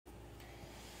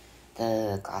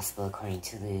The Gospel according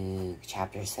to Luke,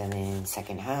 chapter 7,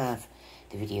 second half,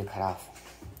 the video cut off.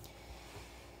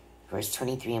 Verse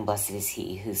 23, and blessed is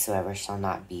he whosoever shall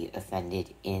not be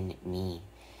offended in me.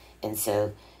 And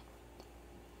so,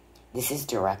 this is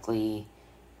directly,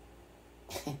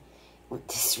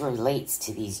 this relates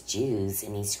to these Jews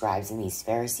and these scribes and these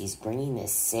Pharisees bringing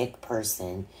this sick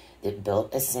person that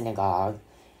built a synagogue,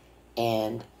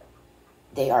 and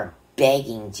they are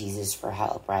begging Jesus for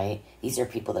help, right? These are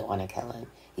people that want to kill him.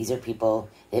 These are people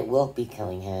that will be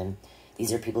killing him.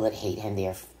 These are people that hate him. They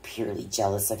are purely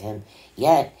jealous of him.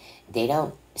 Yet, they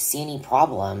don't see any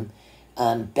problem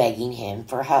begging him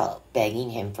for help,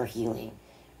 begging him for healing,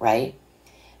 right?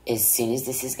 As soon as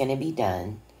this is going to be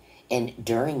done, and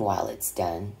while it's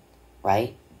done,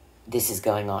 right? This is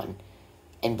going on.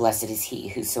 And blessed is he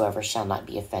whosoever shall not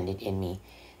be offended in me.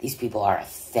 These people are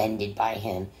offended by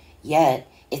him. Yet,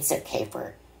 it's okay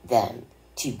for them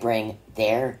to bring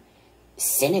their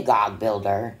synagogue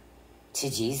builder to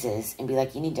Jesus and be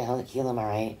like, you need to heal him, all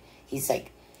right? He's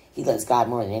like, he loves God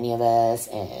more than any of us,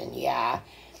 and yeah.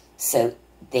 So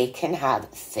they can have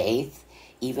faith,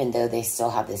 even though they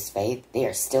still have this faith, they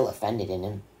are still offended in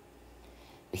him.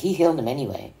 But he healed them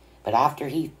anyway. But after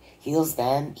he heals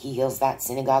them, he heals that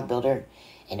synagogue builder,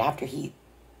 and after he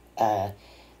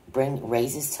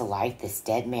raises to life this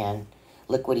dead man,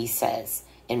 look what he says.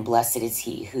 And blessed is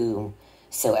he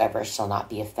whosoever shall not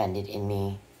be offended in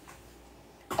me.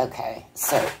 Okay,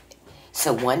 so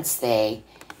once they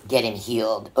get him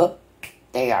healed,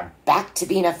 they are back to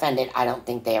being offended. I don't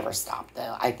think they ever stopped,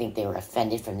 though. I think they were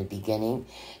offended from the beginning.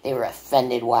 They were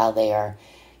offended while they are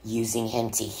using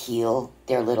him to heal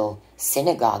their little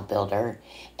synagogue builder,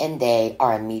 and they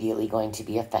are immediately going to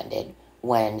be offended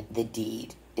when the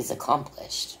deed is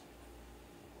accomplished.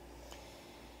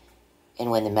 And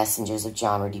when the messengers of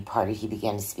John were departed, he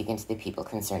began to speak unto the people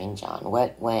concerning John.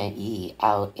 What went ye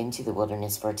out into the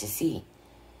wilderness for to see?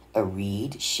 A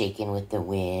reed shaken with the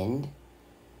wind?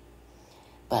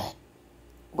 But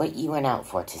what ye went out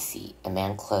for to see? A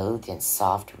man clothed in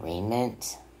soft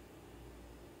raiment?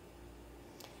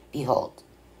 Behold,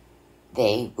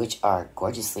 they which are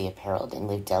gorgeously apparelled and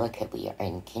live delicately are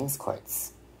in king's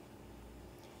courts.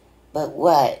 But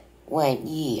what went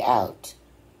ye out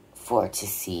for to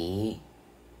see?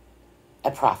 A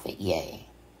prophet, yea,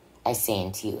 I say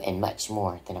unto you, and much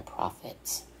more than a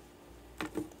prophet.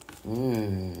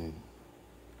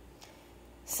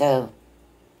 So,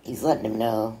 he's letting them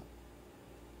know,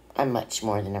 I'm much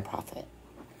more than a prophet.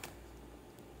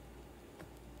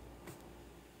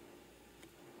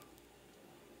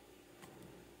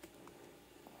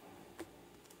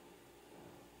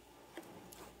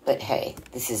 But hey,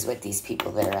 this is what these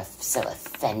people that are so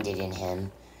offended in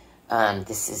him,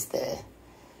 this is the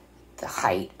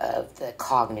height of the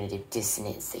cognitive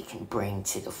dissonance they can bring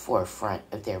to the forefront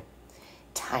of their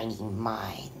tiny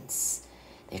minds,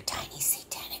 their tiny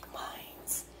satanic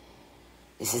minds.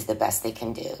 This is the best they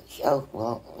can do. Oh,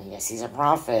 well, yes, he's a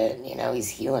prophet. You know, he's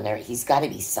healing her. He's got to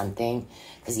be something,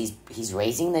 because he's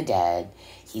raising the dead.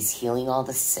 He's healing all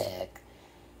the sick.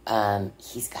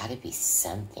 He's got to be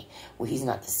something. Well, he's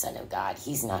not the Son of God.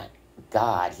 He's not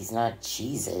God. He's not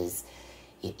Jesus.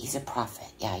 He's a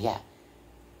prophet. Yeah.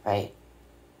 Right?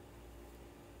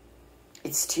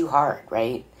 It's too hard,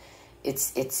 right?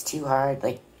 It's too hard.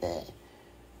 Like the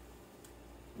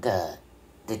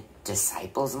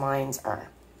disciples' minds are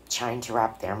trying to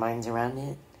wrap their minds around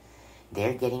it.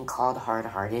 They're getting called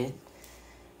hard-hearted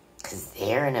because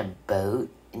they're in a boat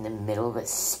in the middle of a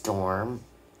storm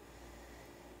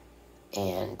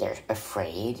and they're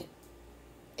afraid,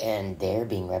 and they're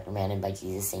being reprimanded by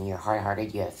Jesus saying, you're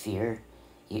hard-hearted, you have fear.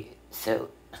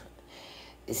 So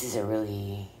this is a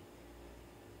really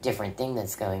different thing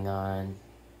that's going on.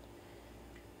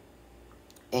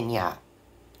 And yeah,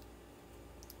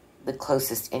 the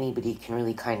closest anybody can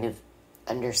really kind of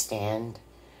understand,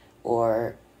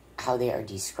 or how they are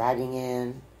describing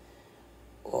him,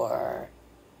 or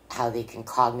how they can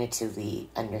cognitively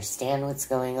understand what's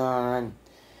going on.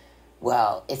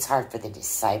 Well, it's hard for the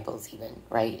disciples even,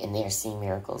 right? And they're seeing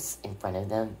miracles in front of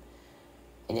them.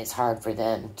 And it's hard for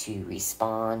them to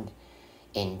respond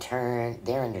in turn.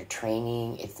 They're under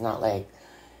training. It's not like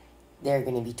they're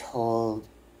going to be told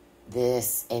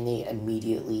this and they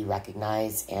immediately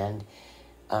recognize and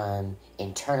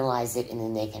internalize it, and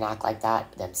then they can act like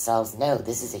that themselves. No,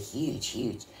 this is a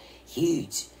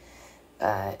huge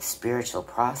spiritual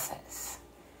process.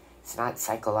 It's not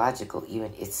psychological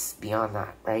even. It's beyond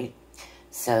that, right?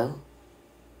 So,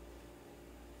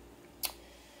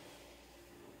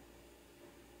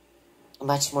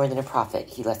 much more than a prophet,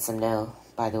 he lets them know,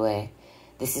 by the way.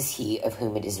 This is he of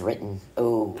whom it is written,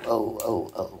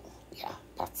 oh. Yeah,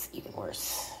 that's even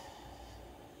worse.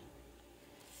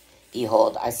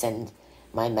 Behold, I send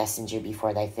my messenger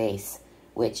before thy face,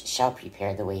 which shall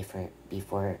prepare the way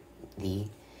before thee.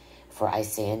 For I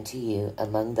say unto you,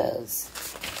 among those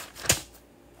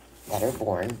that are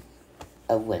born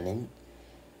of women,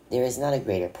 there is not a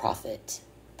greater prophet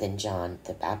than John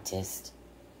the Baptist,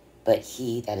 but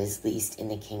he that is least in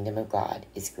the kingdom of God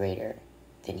is greater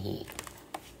than he.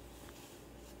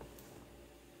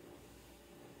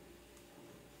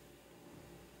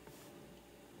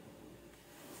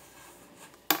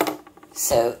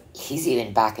 So he's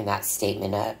even backing that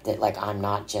statement up that, like, I'm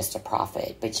not just a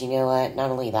prophet. But you know what?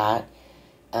 Not only that,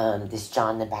 this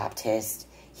John the Baptist,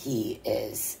 he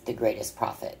is the greatest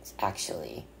prophet,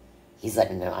 actually. He's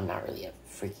letting them know I'm not really a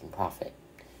freaking prophet.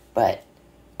 But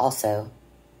also,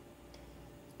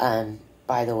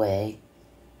 by the way,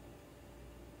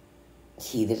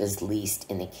 he that is least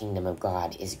in the kingdom of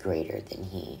God is greater than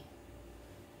he.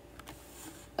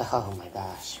 Oh my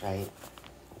gosh, right?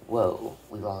 Whoa,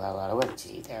 we've all got a lot of work to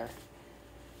do there.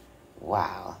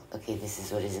 Wow. Okay, this is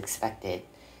what is expected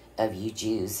of you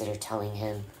Jews that are telling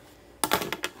him,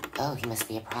 oh, he must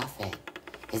be a prophet.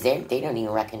 Because they don't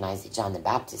even recognize that John the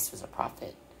Baptist was a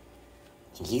prophet.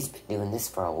 And he's been doing this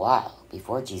for a while,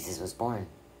 before Jesus was born,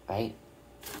 right?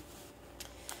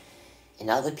 And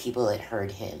all the people that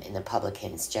heard him and the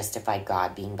publicans justified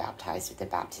God being baptized with the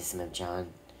baptism of John.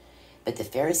 But the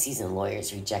Pharisees and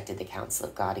lawyers rejected the counsel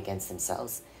of God against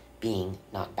themselves, being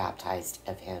not baptized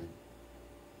of him.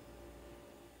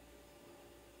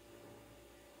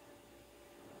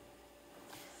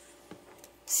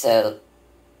 So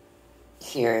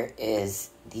here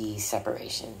is the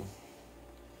separation.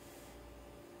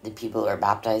 The people who are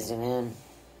baptized in him,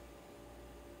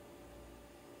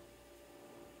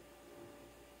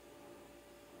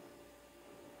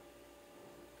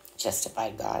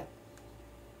 justified God.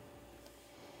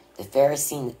 The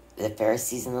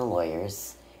Pharisees and the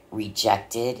lawyers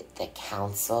rejected the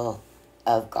counsel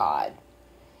of God.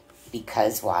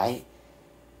 Because why?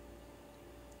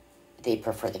 They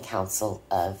prefer the counsel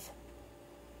of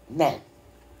men.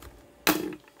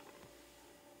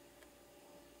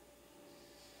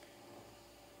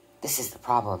 This is the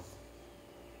problem.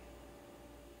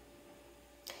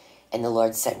 And the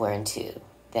Lord said, whereunto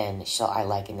then shall I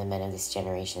liken the men of this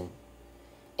generation?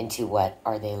 And to what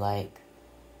are they like?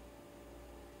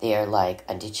 They are like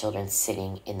unto children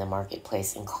sitting in the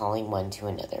marketplace and calling one to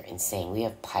another and saying, we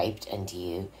have piped unto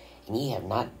you, and ye have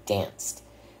not danced.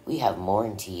 We have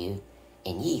mourned to you,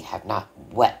 and ye have not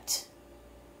wept.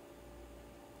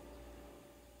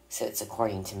 So it's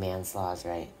according to man's laws,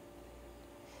 right?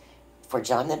 For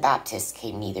John the Baptist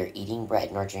came neither eating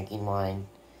bread nor drinking wine,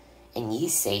 and ye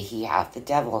say he hath the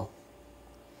devil.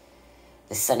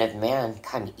 The Son of Man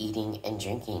come eating and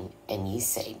drinking, and ye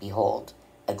say, behold,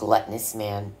 a gluttonous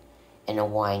man and a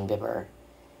wine-bibber,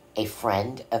 a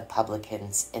friend of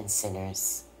publicans and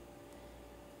sinners.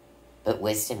 But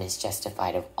wisdom is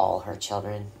justified of all her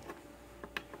children.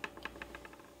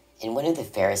 And one of the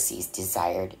Pharisees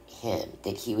desired him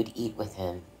that he would eat with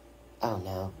him. Oh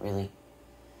no, really?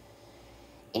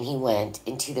 And he went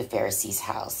into the Pharisee's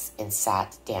house and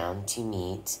sat down to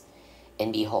meat.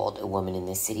 And behold, a woman in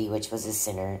the city, which was a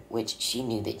sinner, which she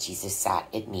knew that Jesus sat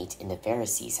at meat in the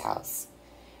Pharisee's house,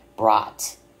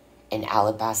 brought an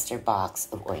alabaster box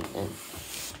of ointment.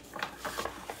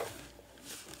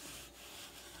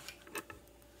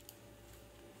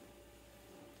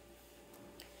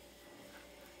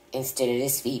 And stood at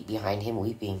his feet behind him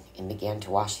weeping, and began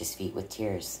to wash his feet with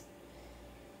tears,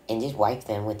 and did wipe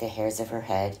them with the hairs of her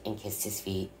head, and kissed his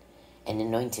feet, and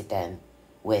anointed them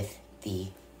with the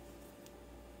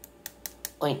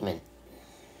ointment.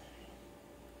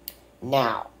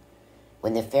 Now,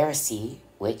 when the Pharisee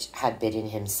which had bidden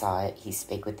him saw it, he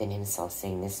spake within himself,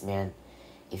 saying, this man,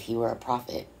 if he were a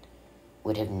prophet,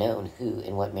 would have known who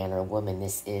and what manner of woman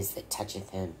this is that toucheth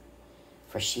him,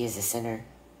 for she is a sinner.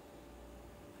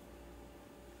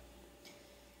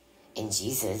 And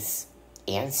Jesus,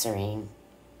 answering,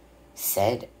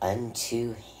 said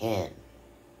unto him,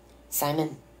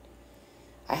 Simon,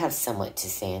 I have somewhat to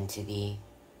say unto thee.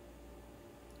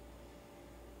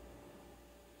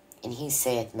 And he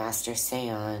saith, Master, say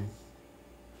on.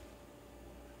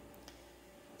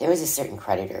 There was a certain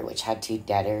creditor which had two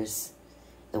debtors.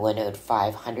 The one owed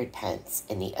 500 pence,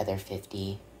 and the other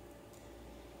 50.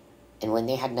 And when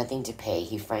they had nothing to pay,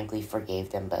 he frankly forgave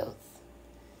them both.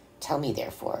 Tell me,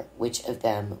 therefore, which of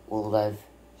them will love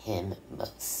him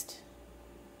most?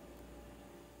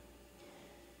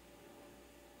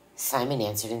 Simon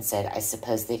answered and said, I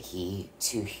suppose that he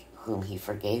to whom he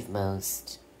forgave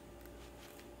most.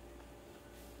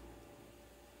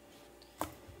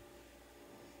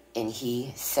 And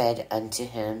he said unto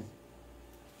him,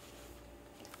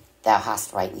 Thou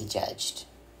hast rightly judged.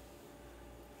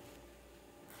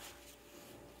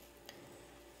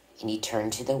 And he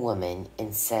turned to the woman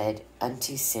and said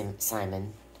unto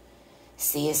Simon,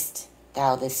 Seest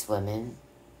thou this woman?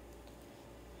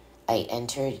 I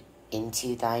entered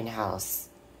into thine house.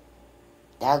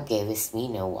 Thou gavest me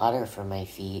no water for my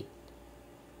feet,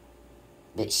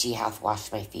 but she hath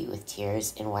washed my feet with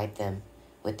tears and wiped them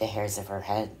with the hairs of her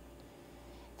head.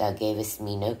 Thou gavest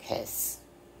me no kiss.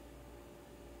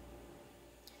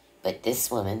 But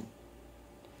this woman,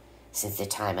 since the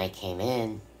time I came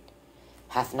in,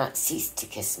 hath not ceased to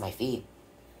kiss my feet.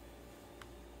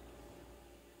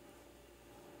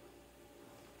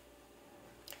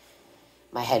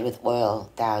 My head with oil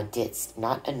thou didst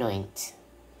not anoint,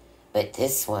 but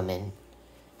this woman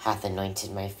hath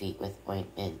anointed my feet with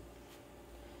ointment.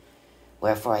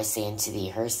 Wherefore I say unto thee,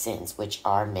 her sins, which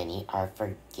are many, are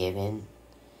forgiven,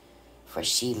 for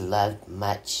she loved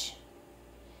much.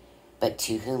 But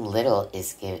to whom little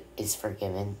is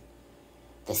forgiven,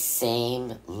 the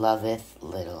same loveth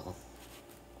little.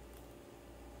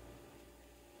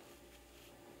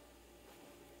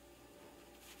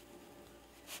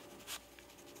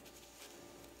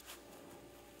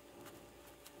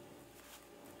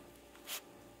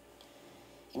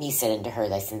 And he said unto her,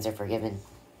 Thy sins are forgiven.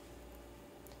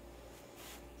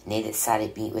 And they that sat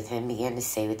at meat with him began to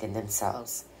say within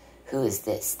themselves, Who is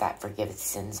this that forgiveth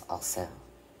sins also?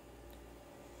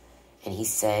 And he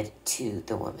said to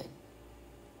the woman,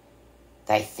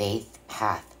 Thy faith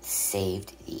hath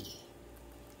saved thee.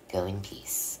 Go in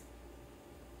peace.